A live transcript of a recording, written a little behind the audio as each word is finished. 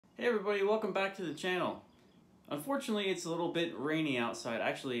Hey everybody, welcome back to the channel. Unfortunately, it's a little bit rainy outside.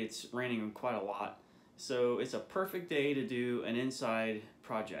 Actually, it's raining quite a lot. So it's a perfect day to do an inside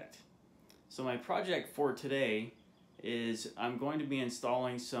project. So my project for today is I'm going to be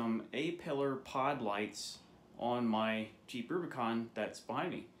installing some A-pillar pod lights on my Jeep Rubicon that's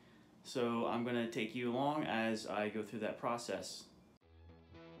behind me. So I'm going to take you along as I go through that process.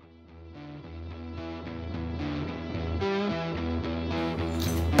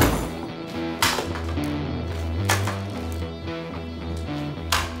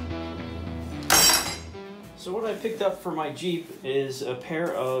 So what I picked up for my Jeep is a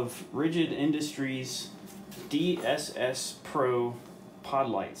pair of Rigid Industries DSS Pro pod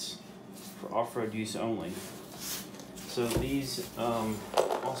lights for off-road use only. So these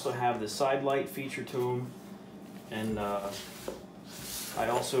also have the side light feature to them, and I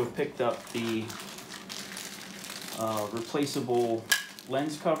also picked up the replaceable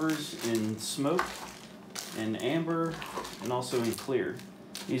lens covers in smoke and amber and also in clear.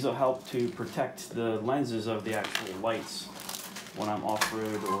 These will help to protect the lenses of the actual lights when I'm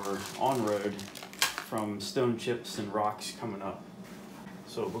off-road or on-road from stone chips and rocks coming up.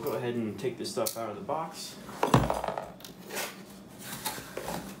 So we'll go ahead and take this stuff out of the box.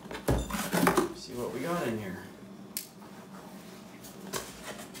 See what we got in here.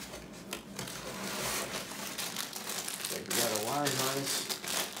 Looks like we got a wiring harness.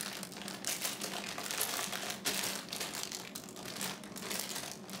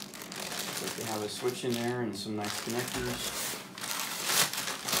 They have a switch in there and some nice connectors.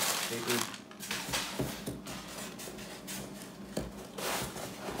 Paper.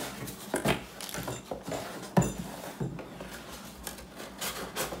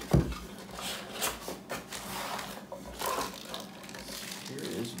 Here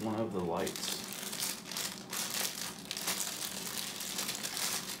is one of the lights.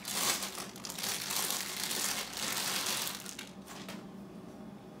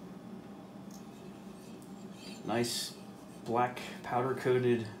 Nice black powder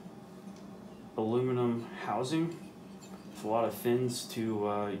coated aluminum housing with a lot of fins to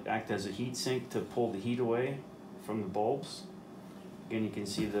act as a heat sink to pull the heat away from the bulbs. Again, you can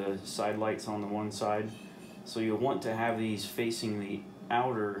see the side lights on the one side. So you'll want to have these facing the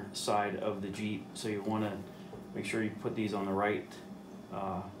outer side of the Jeep. So you want to make sure you put these on the right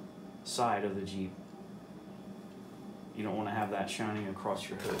side of the Jeep. You don't want to have that shining across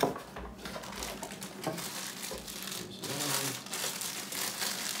your hood.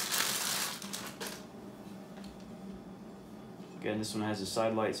 Again, this one has the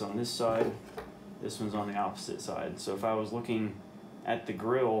side lights on this side, this one's on the opposite side. So if I was looking at the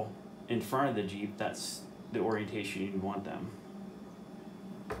grille in front of the Jeep, that's the orientation you'd want them.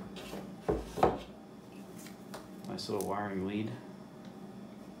 Nice little wiring lead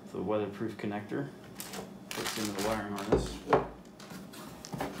with a weatherproof connector. Fits into the wiring harness. There's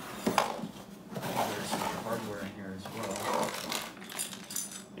some hardware in here as well.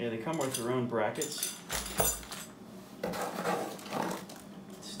 Yeah, they come with their own brackets.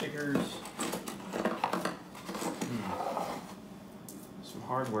 Stickers, some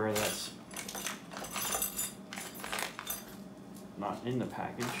hardware that's not in the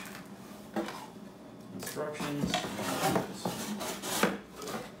package, instructions,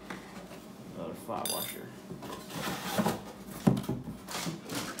 another flat washer.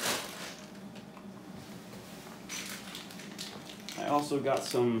 I also got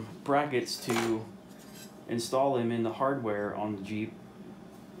some brackets to install them in the hardware on the Jeep.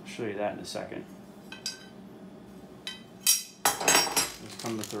 I'll show you that in a second. These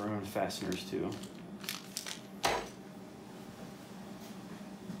come with their own fasteners too.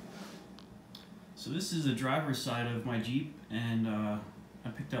 So this is the driver's side of my Jeep, and I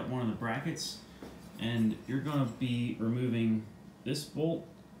picked up one of the brackets, and you're going to be removing this bolt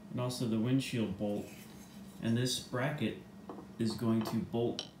and also the windshield bolt, and this bracket is going to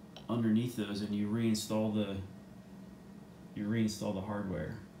bolt underneath those, and you reinstall the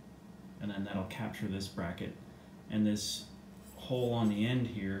hardware, and then that'll capture this bracket. And this hole on the end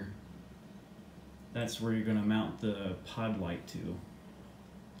here, that's where you're going to mount the pod light to.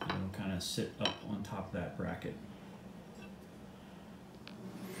 It'll kind of sit up on top of that bracket.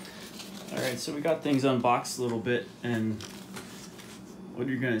 Alright, so we got things unboxed a little bit, and what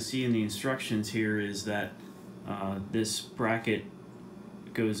you're going to see in the instructions here is that this bracket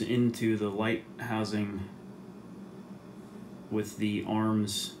goes into the light housing with the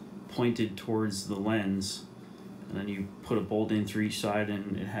arms pointed towards the lens, and then you put a bolt in through each side,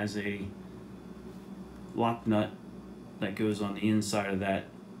 and it has a lock nut that goes on the inside of that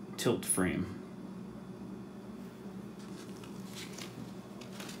tilt frame.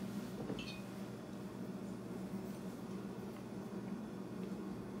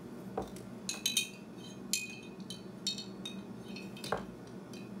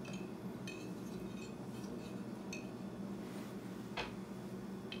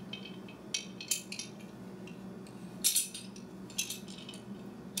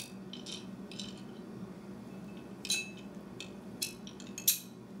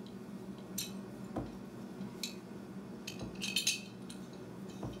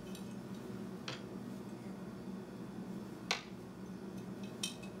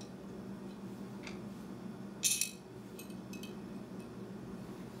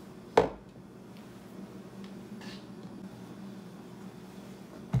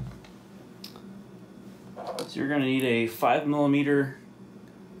 So you're going to need a 5mm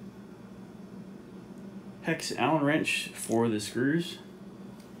hex Allen wrench for the screws.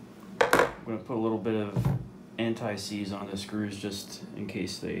 I'm going to put a little bit of anti-seize on the screws just in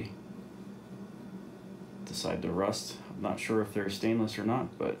case they decide to rust. I'm not sure if they're stainless or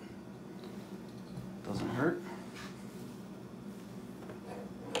not, but it doesn't hurt.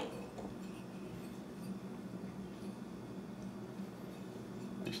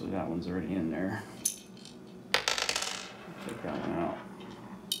 Actually, that one's already in there. Take that one out.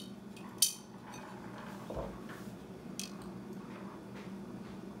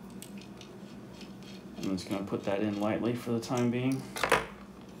 I'm just going to put that in lightly for the time being.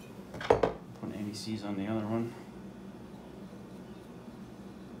 Put anti-seize on the other one.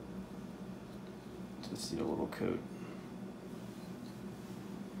 Just need a little coat.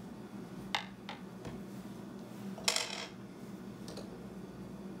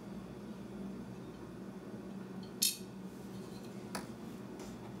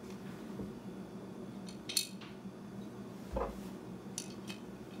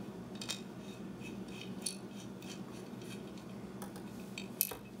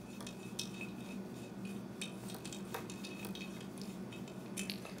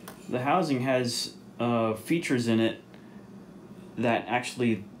 The housing has features in it that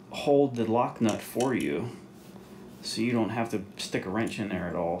actually hold the lock nut for you, so you don't have to stick a wrench in there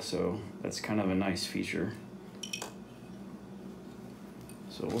at all, so that's kind of a nice feature.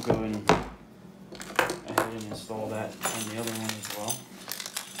 So we'll go ahead and install that on the other one as well.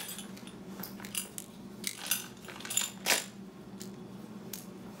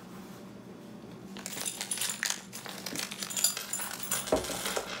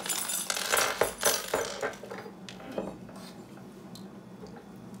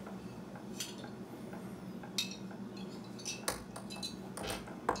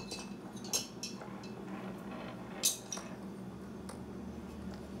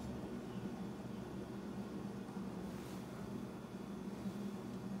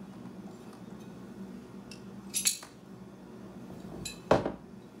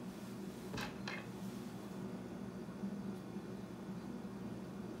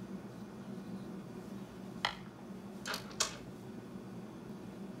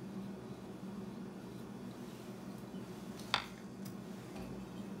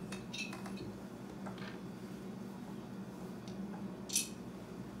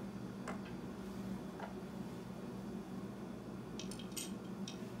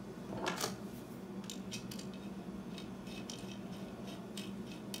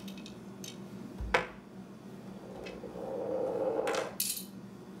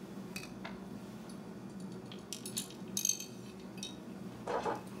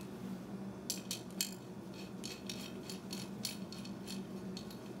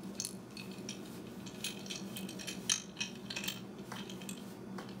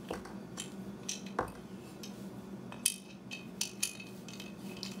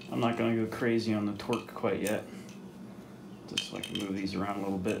 I'm not going to go crazy on the torque quite yet, just so I can move these around a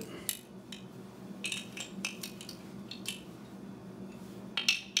little bit.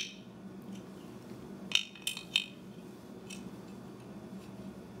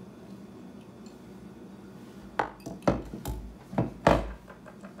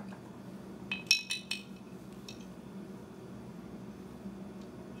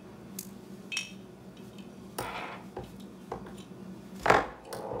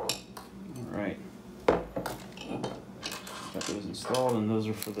 Got those installed, and those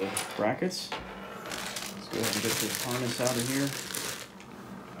are for the brackets. Let's go ahead and get this harness out of here.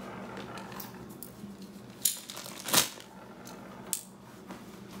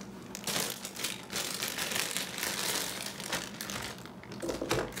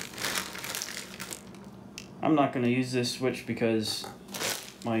 I'm not going to use this switch because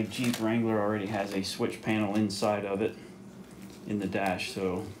my Jeep Wrangler already has a switch panel inside of it in the dash,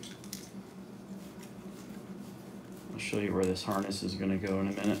 so I'll show you where this harness is going to go in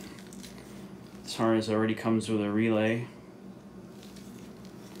a minute. This harness already comes with a relay.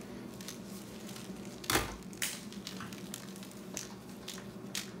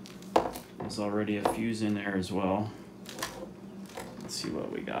 There's already a fuse in there as well. Let's see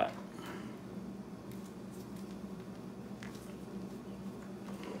what we got.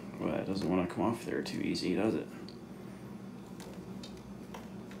 Well, that doesn't want to come off there too easy, does it?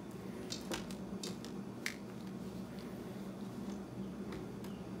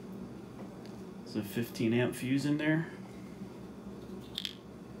 There's a 15 amp fuse in there.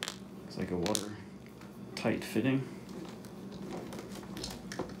 Looks like a watertight fitting.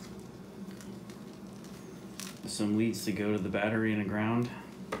 Some leads to go to the battery and the ground.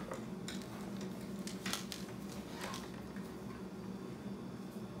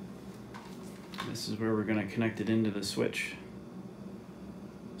 This is where we're going to connect it into the switch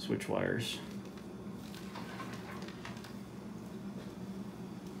wires.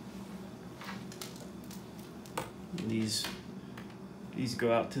 And these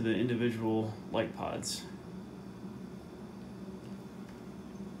go out to the individual light pods.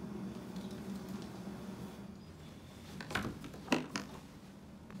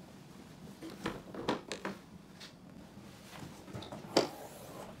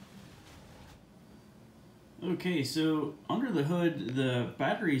 Okay, so under the hood, the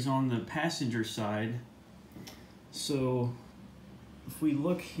battery's on the passenger side. So if we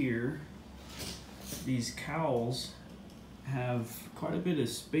look here, these cowls have quite a bit of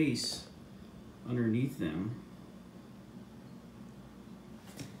space underneath them.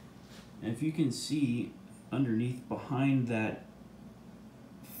 And if you can see underneath behind that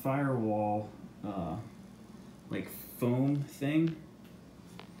firewall like foam thing,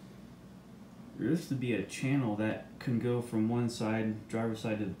 there used to be a channel that can go from one side, driver's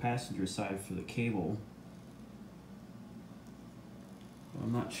side, to the passenger side for the cable.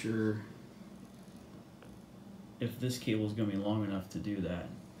 I'm not sure if this cable is going to be long enough to do that.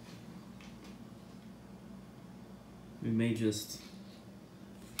 We may just,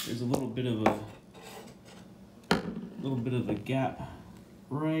 there's a little bit of a gap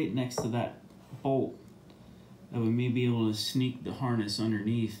right next to that bolt that we may be able to sneak the harness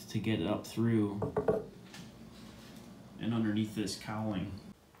underneath to get it up through and underneath this cowling.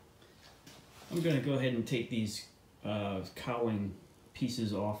 I'm going to go ahead and take these cowling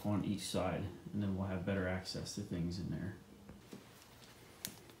pieces off on each side, and then we'll have better access to things in there.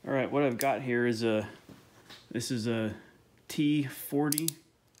 All right, what I've got here is this is a T40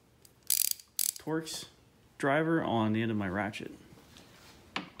 Torx driver on the end of my ratchet.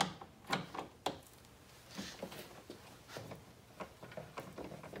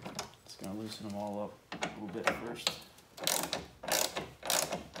 Just gonna loosen them all up a little bit first.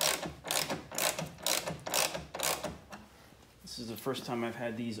 This is the first time I've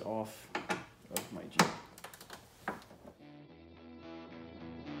had these off of my Jeep.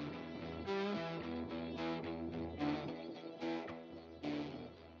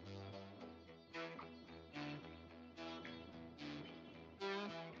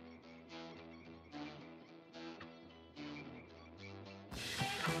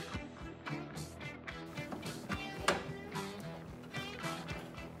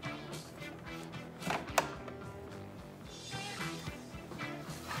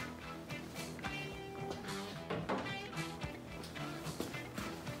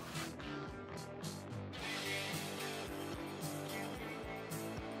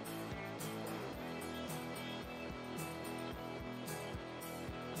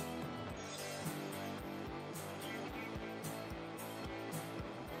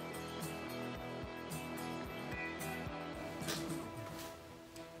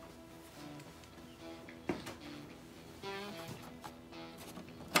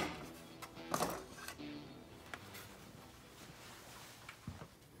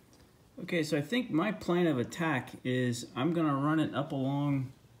 Okay, so I think my plan of attack is I'm gonna run it up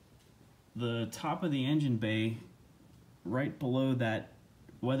along the top of the engine bay, right below that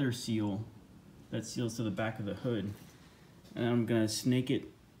weather seal that seals to the back of the hood. And I'm gonna snake it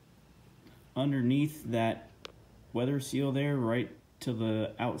underneath that weather seal there, right to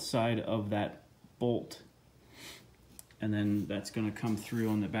the outside of that bolt. And then that's gonna come through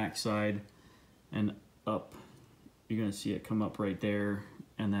on the back side and up. You're gonna see it come up right there.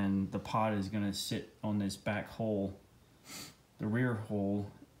 And then the pod is going to sit on this back hole, the rear hole,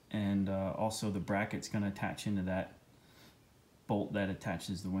 and also the bracket's going to attach into that bolt that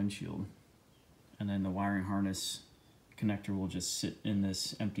attaches the windshield. And then the wiring harness connector will just sit in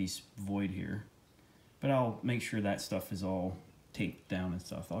this empty void here. But I'll make sure that stuff is all taped down and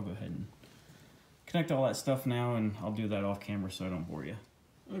stuff. I'll go ahead and connect all that stuff now, and I'll do that off camera so I don't bore you.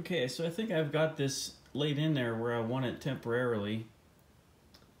 Okay, so I think I've got this laid in there where I want it temporarily.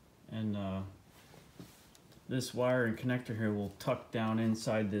 And this wire and connector here will tuck down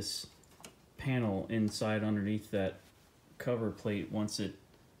inside this panel inside underneath that cover plate once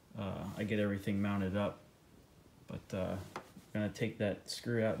I get everything mounted up. But I'm gonna take that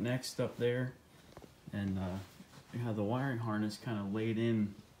screw out next up there, and you have the wiring harness kind of laid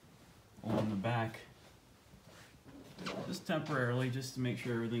in on the back, just temporarily, just to make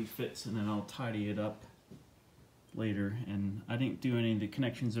sure everything fits, and then I'll tidy it up later. And I didn't do any of the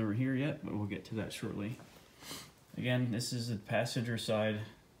connections over here yet, but we'll get to that shortly. Again, this is the passenger side.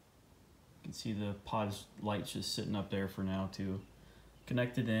 You can see the pod lights just sitting up there for now to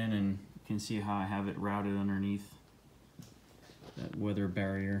connect it in, and you can see how I have it routed underneath that weather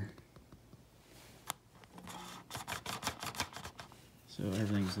barrier. So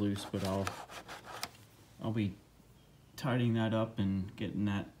everything's loose, but I'll be tidying that up and getting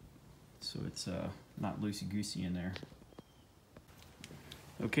that so it's not loosey-goosey in there.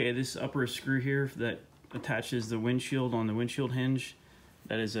 Okay, this upper screw here that attaches the windshield on the windshield hinge,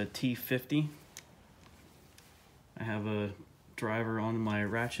 that is a T50. I have a driver on my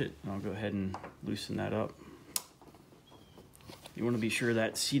ratchet. I'll go ahead and loosen that up. You want to be sure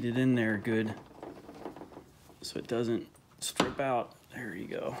that's seated in there good so it doesn't strip out. There you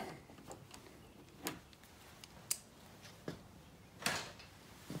go.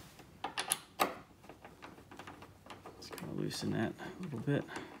 Just kind of loosen that a little bit.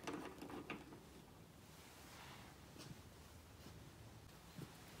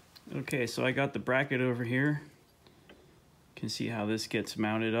 Okay, so I got the bracket over here. You can see how this gets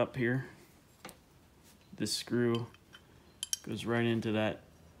mounted up here. This screw goes right into that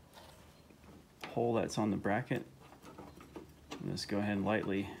hole that's on the bracket. Let's go ahead and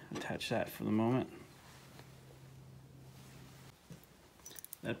lightly attach that for the moment.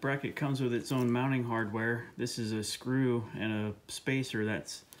 That bracket comes with its own mounting hardware. This is a screw and a spacer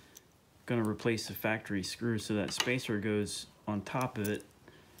that's going to replace the factory screw, so that spacer goes on top of it,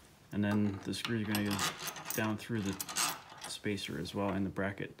 and then the screw is going to go down through the spacer as well in the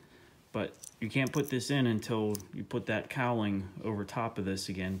bracket. But you can't put this in until you put that cowling over top of this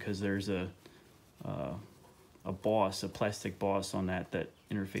again, because there's a boss, a plastic boss on that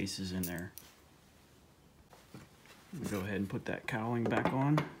interfaces in there. Go ahead and put that cowling back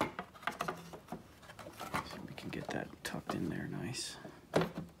on. So we can get that tucked in there nice. All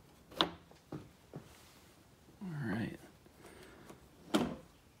right.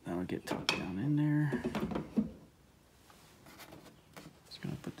 That'll get tucked down in there. Just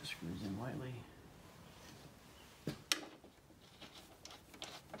gonna put the screws in lightly.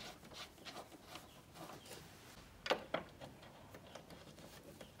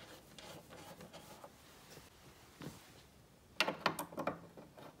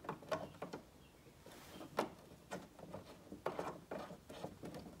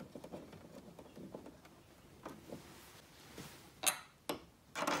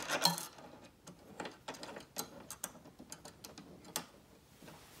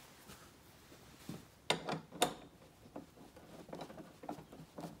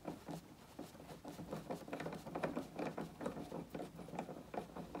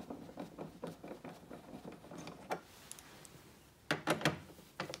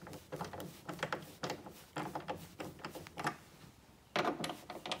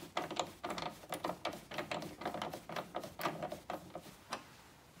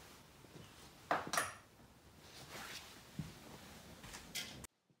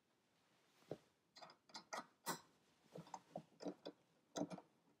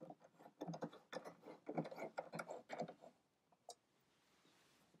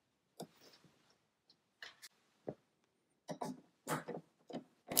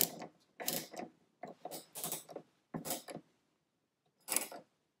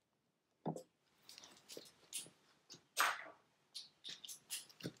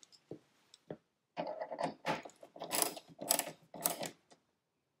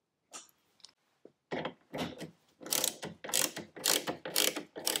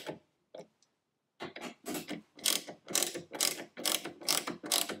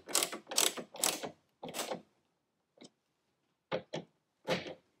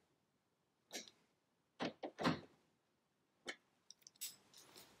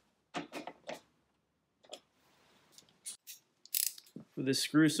 For the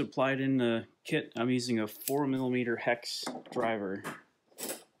screw supplied in the kit, I'm using a 4mm hex driver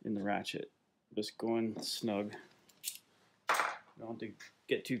in the ratchet. Just going snug. Don't have to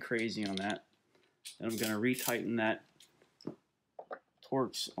get too crazy on that. And I'm going to retighten that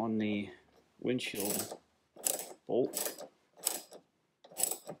Torx on the windshield bolt.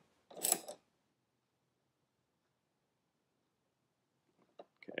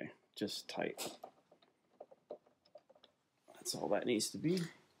 Okay, just tight. That's all that needs to be.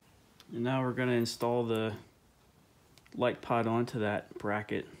 And now we're going to install the light pod onto that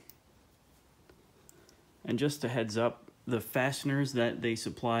bracket. And just a heads up, the fasteners that they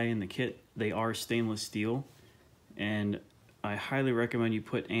supply in the kit, they are stainless steel, and I highly recommend you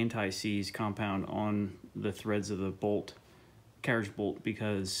put anti-seize compound on the threads of the bolt, carriage bolt,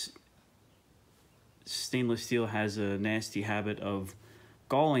 because stainless steel has a nasty habit of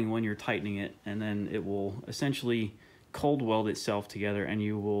galling when you're tightening it, and then it will essentially cold weld itself together and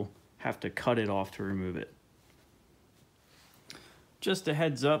you will have to cut it off to remove it. Just a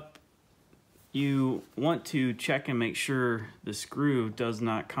heads up, you want to check and make sure the screw does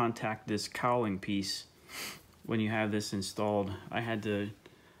not contact this cowling piece when you have this installed, I had to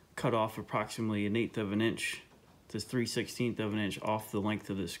cut off approximately 1/8 of an inch to 3/16 of an inch off the length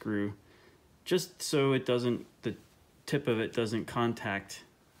of the screw, just so it doesn't, the tip of it doesn't contact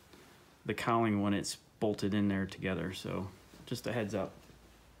the cowling when it's bolted in there together. So just a heads up.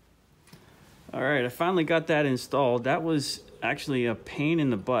 All right, I finally got that installed. That was actually a pain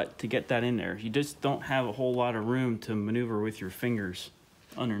in the butt to get that in there. You just don't have a whole lot of room to maneuver with your fingers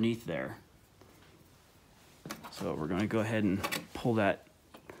underneath there. So we're gonna go ahead and pull that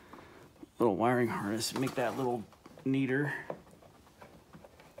little wiring harness, make that a little neater.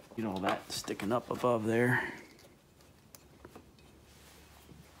 You know, that sticking up above there.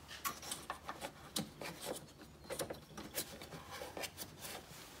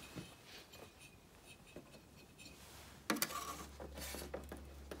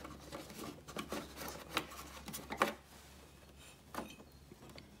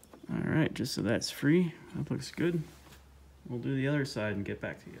 All right, just so that's free, that looks good. We'll do the other side and get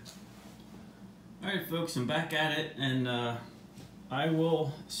back to you. All right, folks, I'm back at it, and I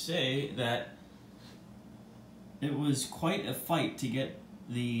will say that it was quite a fight to get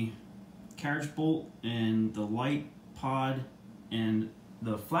the carriage bolt and the light pod and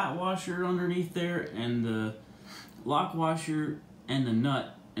the flat washer underneath there and the lock washer and the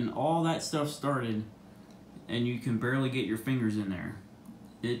nut and all that stuff started, and you can barely get your fingers in there.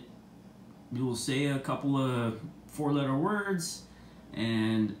 You will say a couple of 4-letter words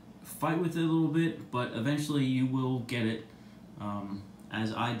and fight with it a little bit, but eventually you will get it,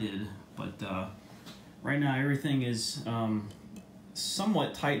 as I did. But right now everything is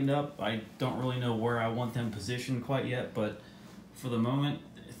somewhat tightened up. I don't really know where I want them positioned quite yet, but for the moment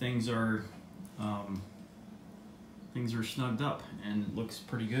things are snugged up and it looks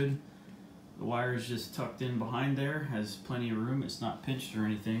pretty good. The wire is just tucked in behind there, has plenty of room. It's not pinched or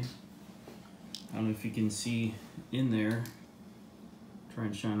anything. I don't know if you can see in there. Try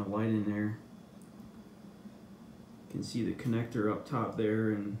and shine a light in there. You can see the connector up top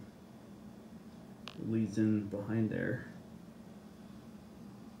there, and it leads in behind there.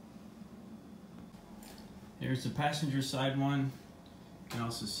 Here's the passenger side one. You can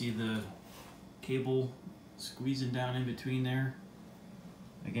also see the cable squeezing down in between there.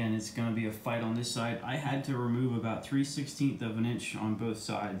 Again, it's going to be a fight on this side. I had to remove about 3/16 of an inch on both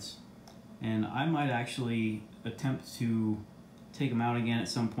sides, and I might actually attempt to take them out again at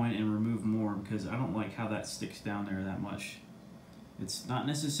some point and remove more, because I don't like how that sticks down there that much. It's not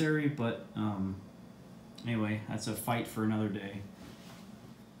necessary, but anyway, that's a fight for another day.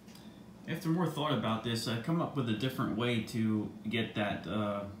 After more thought about this, I've come up with a different way to get that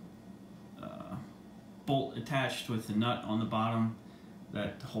bolt attached with the nut on the bottom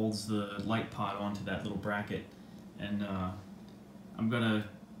that holds the light pod onto that little bracket. And I'm gonna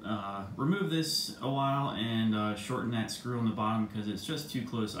remove this a while and shorten that screw on the bottom, because it's just too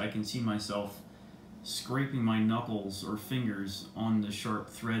close. I can see myself scraping my knuckles or fingers on the sharp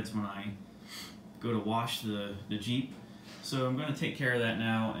threads when I go to wash the Jeep. So I'm going to take care of that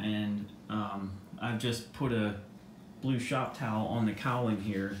now, and I've just put a blue shop towel on the cowling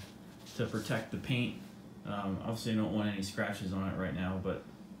here to protect the paint. Obviously I don't want any scratches on it right now, but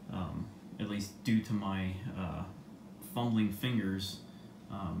at least due to my fumbling fingers,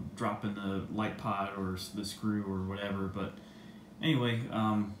 dropping the light pod or the screw or whatever. But anyway,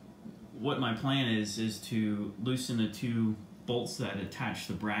 what my plan is to loosen the 2 bolts that attach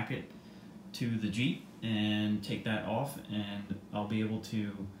the bracket to the Jeep and take that off, and I'll be able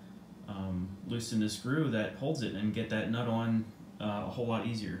to loosen the screw that holds it and get that nut on a whole lot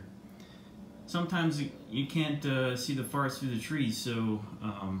easier. Sometimes you can't see the forest through the trees, so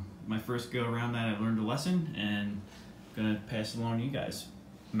my first go around that, I learned a lesson, and I'm gonna pass it along to you guys.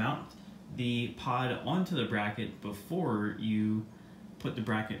 Mount the pod onto the bracket before you put the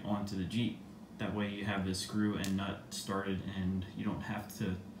bracket onto the Jeep. That way you have the screw and nut started and you don't have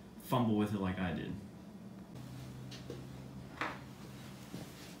to fumble with it like I did.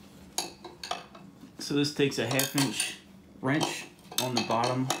 So this takes a 1/2 inch wrench on the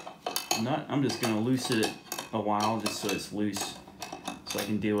bottom nut. I'm just going to loosen it a while just so it's loose, so I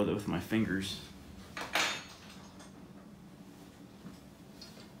can deal with it with my fingers.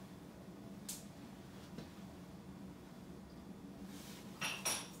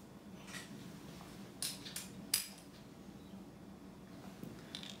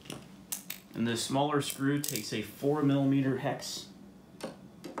 And the smaller screw takes a 4mm hex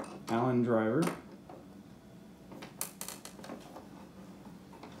Allen driver.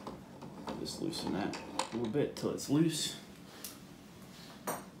 Just loosen that a little bit till it's loose.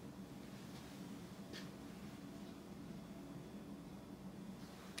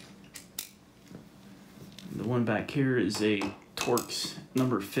 The one back here is a Torx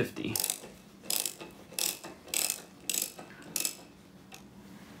number 50.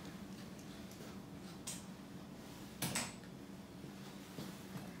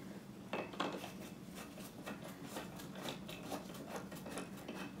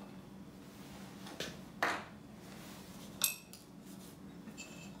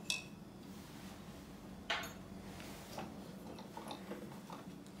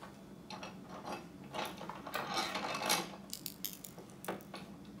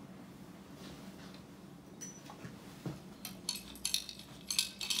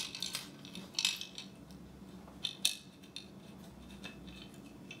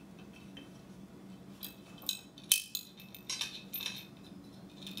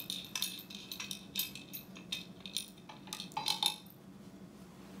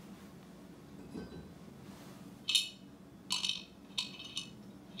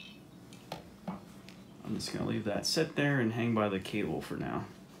 I'm just gonna leave that sit there and hang by the cable for now.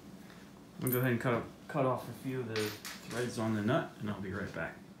 I'm gonna go ahead and cut off a few of the threads on the nut, and I'll be right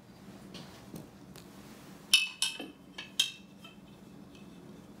back.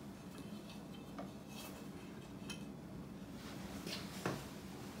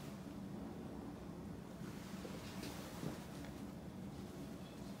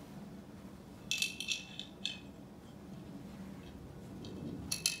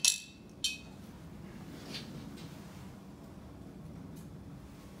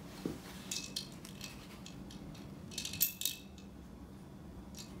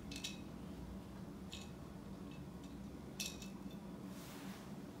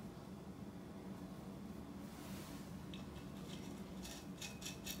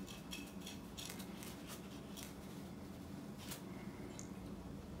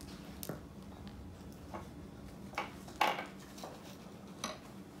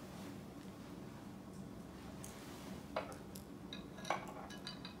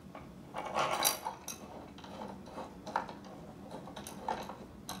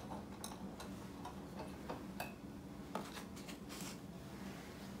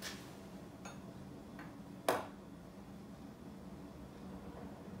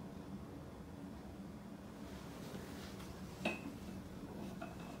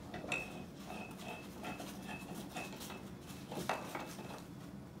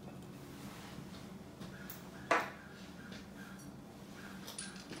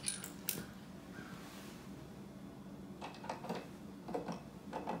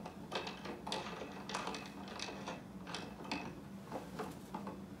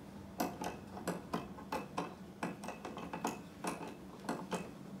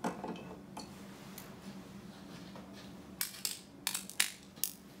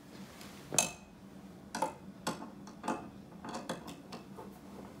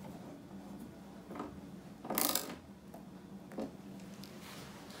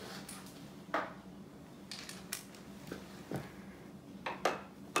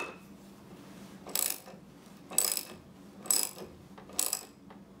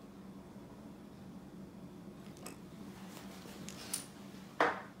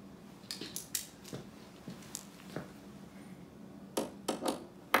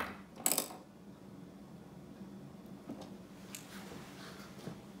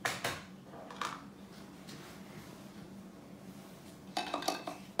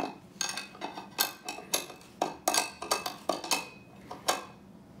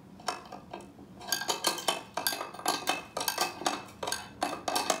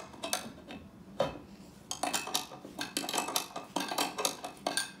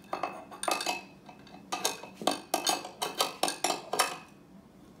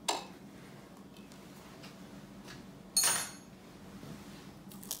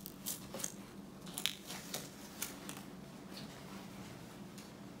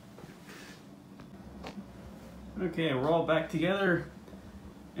 Okay, we're all back together,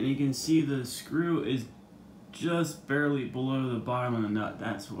 and you can see the screw is just barely below the bottom of the nut.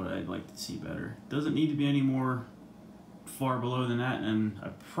 That's what I'd like to see better. Doesn't need to be any more far below than that, and I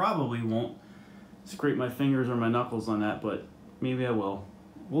probably won't scrape my fingers or my knuckles on that, but maybe I will.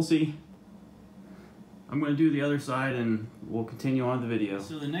 We'll see. I'm going to do the other side and we'll continue on the video.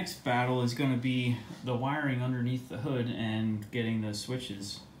 So the next battle is going to be the wiring underneath the hood and getting the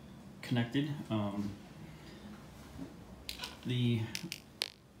switches connected. The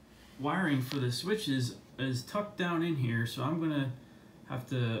wiring for the switches is tucked down in here, so I'm going to have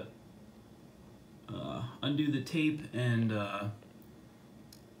to undo the tape and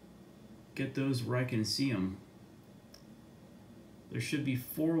get those where I can see them. There should be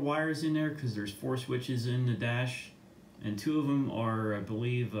 4 wires in there because there's 4 switches in the dash, and 2 of them are, I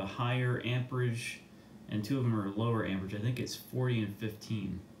believe, a higher amperage and 2 of them are lower amperage. I think it's 40 and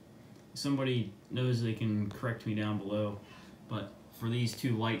 15. If somebody knows, they can correct me down below, but for these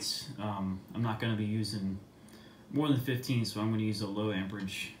 2 lights, I'm not going to be using more than 15, so I'm going to use a low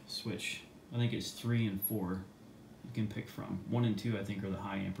amperage switch. I think it's 3 and 4 you can pick from. 1 and 2 I think are the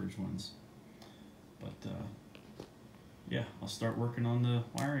high amperage ones. But yeah, I'll start working on the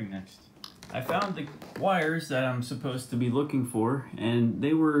wiring next. I found the wires that I'm supposed to be looking for, and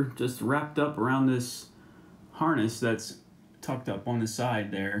they were just wrapped up around this harness that's tucked up on the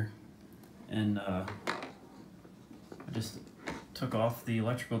side there. And I just took off the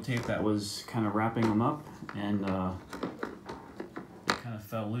electrical tape that was kind of wrapping them up, and it kind of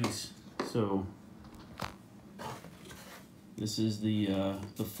fell loose. So this is the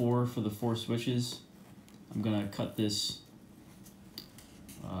 4 for the 4 switches. I'm gonna cut this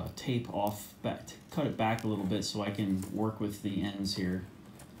tape off, cut it back a little bit so I can work with the ends here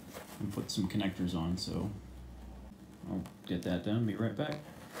and put some connectors on. So I'll get that done, be right back.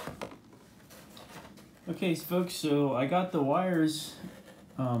 Okay folks, so I got the wires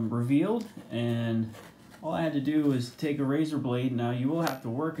revealed, and all I had to do was take a razor blade. Now you will have to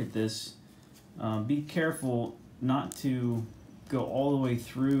work at this. Be careful not to go all the way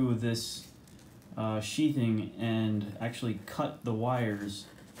through this sheathing and actually cut the wires,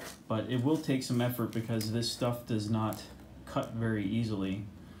 but it will take some effort because this stuff does not cut very easily.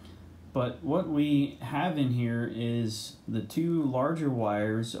 But what we have in here is the 2 larger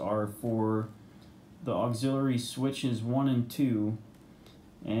wires are for the auxiliary switches 1 and 2,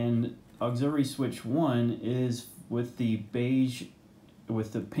 and auxiliary switch 1 is with the beige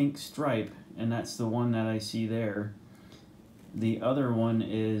with the pink stripe, and that's the one that I see there. The other one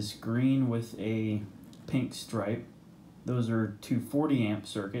is green with a pink stripe. Those are 2 40 amp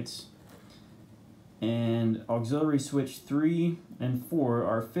circuits. And auxiliary switch 3 and 4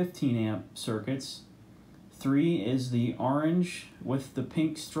 are 15 amp circuits. 3 is the orange with the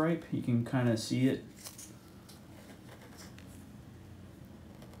pink stripe. You can kind of see it.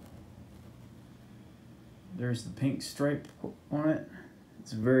 There's the pink stripe on it.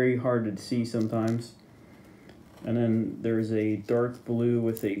 It's very hard to see sometimes. And then there's a dark blue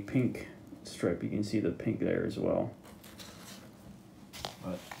with a pink stripe. You can see the pink there as well.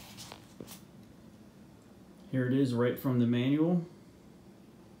 But here it is right from the manual.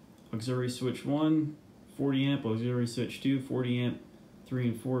 Auxiliary switch 1, 40 amp, auxiliary switch 2, 40 amp, 3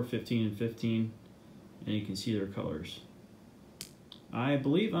 and 4, 15 and 15. And you can see their colors. I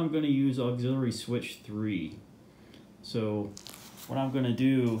believe I'm going to use auxiliary switch 3. So what I'm going to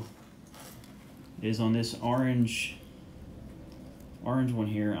do is on this orange one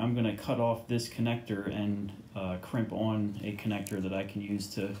here, I'm going to cut off this connector and crimp on a connector that I can use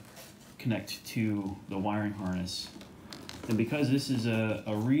to connect to the wiring harness. And because this is a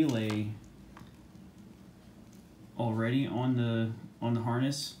relay already on the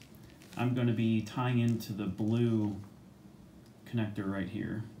harness, I'm going to be tying into the blue connector right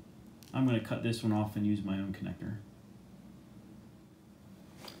here. I'm going to cut this one off and use my own connector.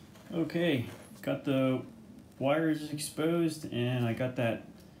 Okay, got the wires exposed, and I got that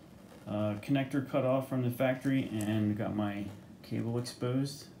connector cut off from the factory, and got my cable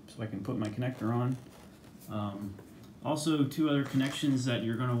exposed so I can put my connector on. Also, 2 other connections that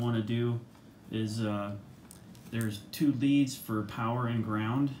you're going to want to do is there's 2 leads for power and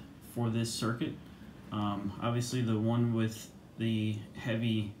ground for this circuit. Obviously the one with the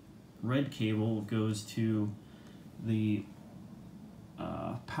heavy red cable goes to the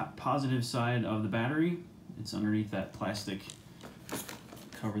positive side of the battery. It's underneath that plastic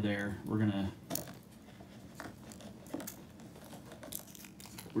cover there. We're gonna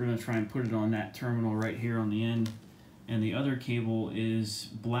try and put it on that terminal right here on the end. And the other cable is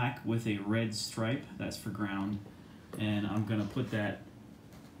black with a red stripe. That's for ground. And I'm gonna put that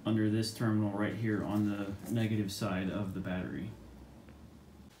under this terminal right here on the negative side of the battery.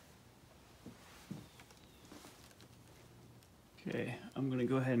 Okay, I'm going to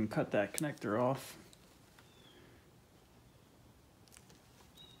go ahead and cut that connector off.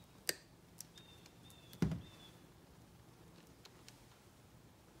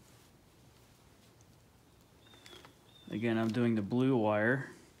 Again, I'm doing the blue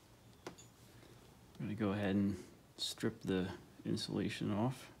wire. I'm going to go ahead and strip the insulation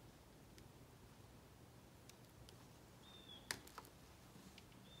off.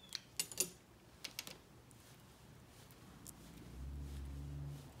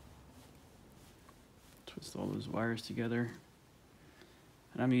 Twist all those wires together.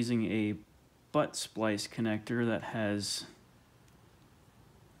 And I'm using a butt splice connector that has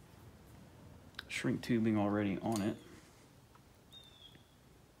shrink tubing already on it.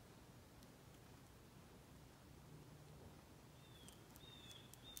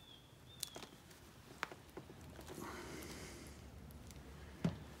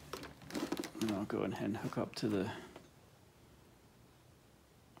 go ahead and hook up to the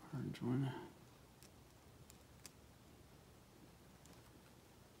orange one.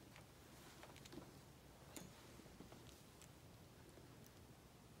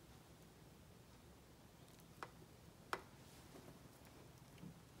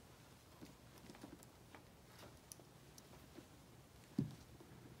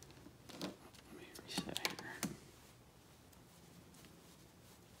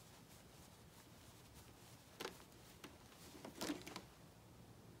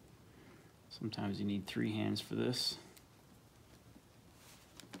 Sometimes you need 3 hands for this.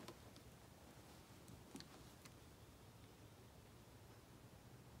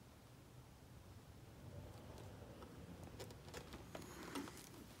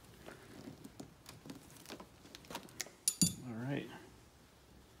 All right.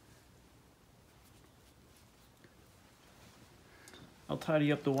 I'll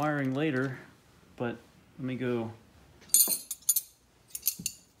tidy up the wiring later, but let me go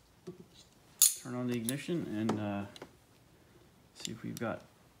turn on the ignition and see if we've got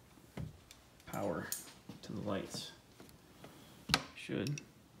power to the lights. Should.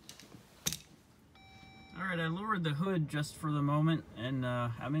 Alright, I lowered the hood just for the moment, and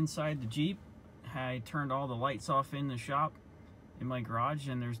I'm inside the Jeep. I turned all the lights off in the shop, in my garage,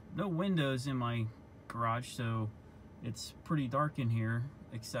 and there's no windows in my garage, so it's pretty dark in here,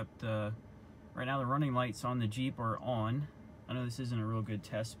 except right now the running lights on the Jeep are on. I know this isn't a real good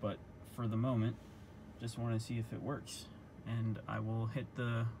test, but for the moment, just want to see if it works. And I will hit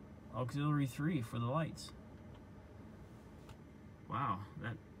the auxiliary 3 for the lights. Wow,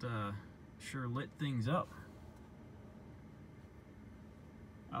 that sure lit things up.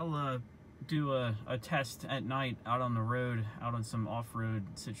 I'll do a test at night out on the road, out on some off-road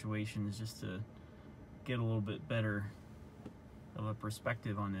situations, just to get a little bit better of a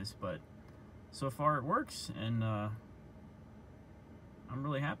perspective on this. But so far it works, and I'm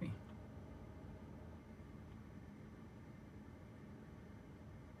really happy.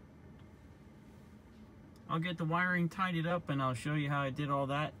 I'll get the wiring tidied up and I'll show you how I did all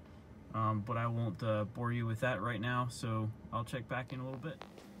that, but I won't bore you with that right now, so I'll check back in a little bit.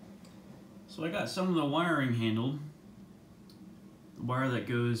 So I got some of the wiring handled. The wire that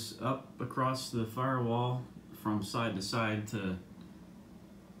goes up across the firewall from side to side to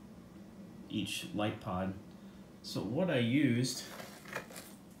each light pod. So what I used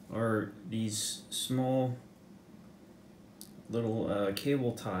are these small little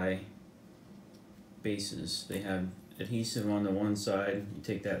cable tie bases. They have adhesive on the one side. You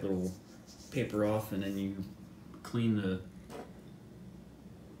take that little paper off and then you clean the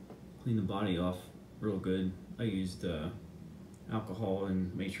body off real good. I used alcohol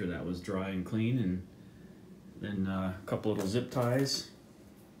and made sure that was dry and clean, and then a couple little zip ties.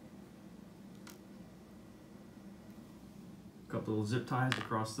 A couple little zip ties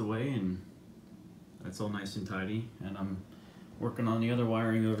across the way, and that's all nice and tidy. And I'm working on the other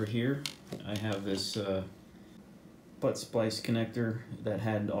wiring over here. I have this butt splice connector that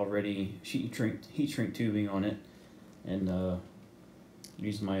had already heat shrink tubing on it, and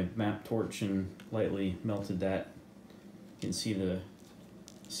used my map torch and lightly melted that. You can see the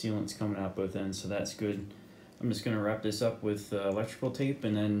sealants coming out both ends, so that's good. I'm just going to wrap this up with electrical tape,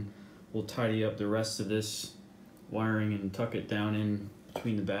 and then we'll tidy up the rest of this wiring and tuck it down in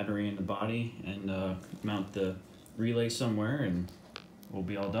between the battery and the body, and mount the relay somewhere, and we'll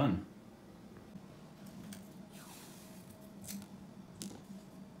be all done.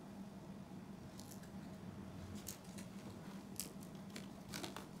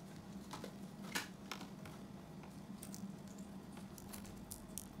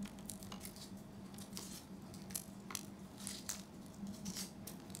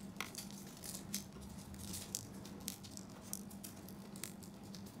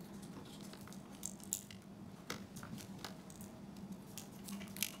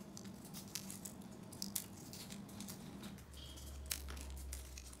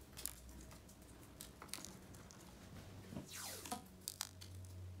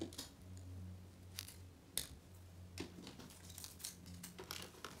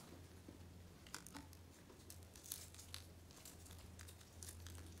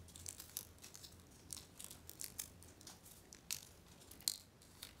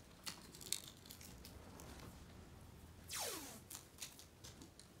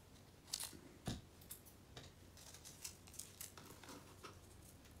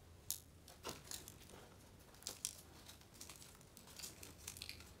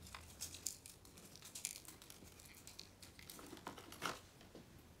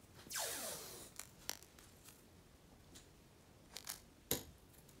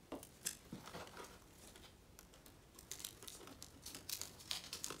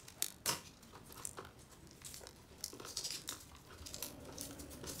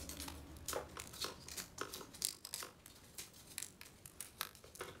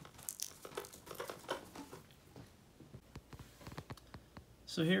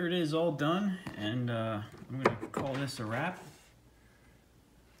 So here it is all done, and I'm going to call this a wrap.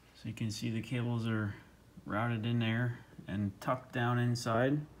 So you can see the cables are routed in there and tucked down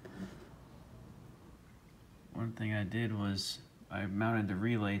inside. One thing I did was I mounted the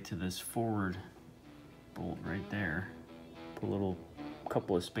relay to this forward bolt right there. Put a little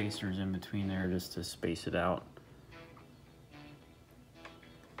couple of spacers in between there just to space it out.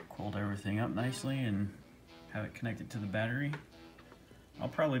 Coiled everything up nicely and have it connected to the battery. I'll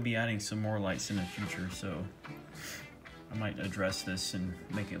probably be adding some more lights in the future, so I might address this and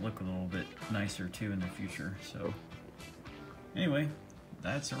make it look a little bit nicer too in the future. So anyway,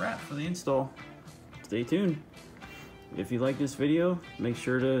 that's a wrap for the install. Stay tuned. If you like this video, make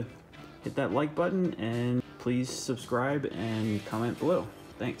sure to hit that like button and please subscribe and comment below.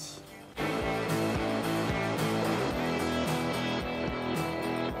 Thanks.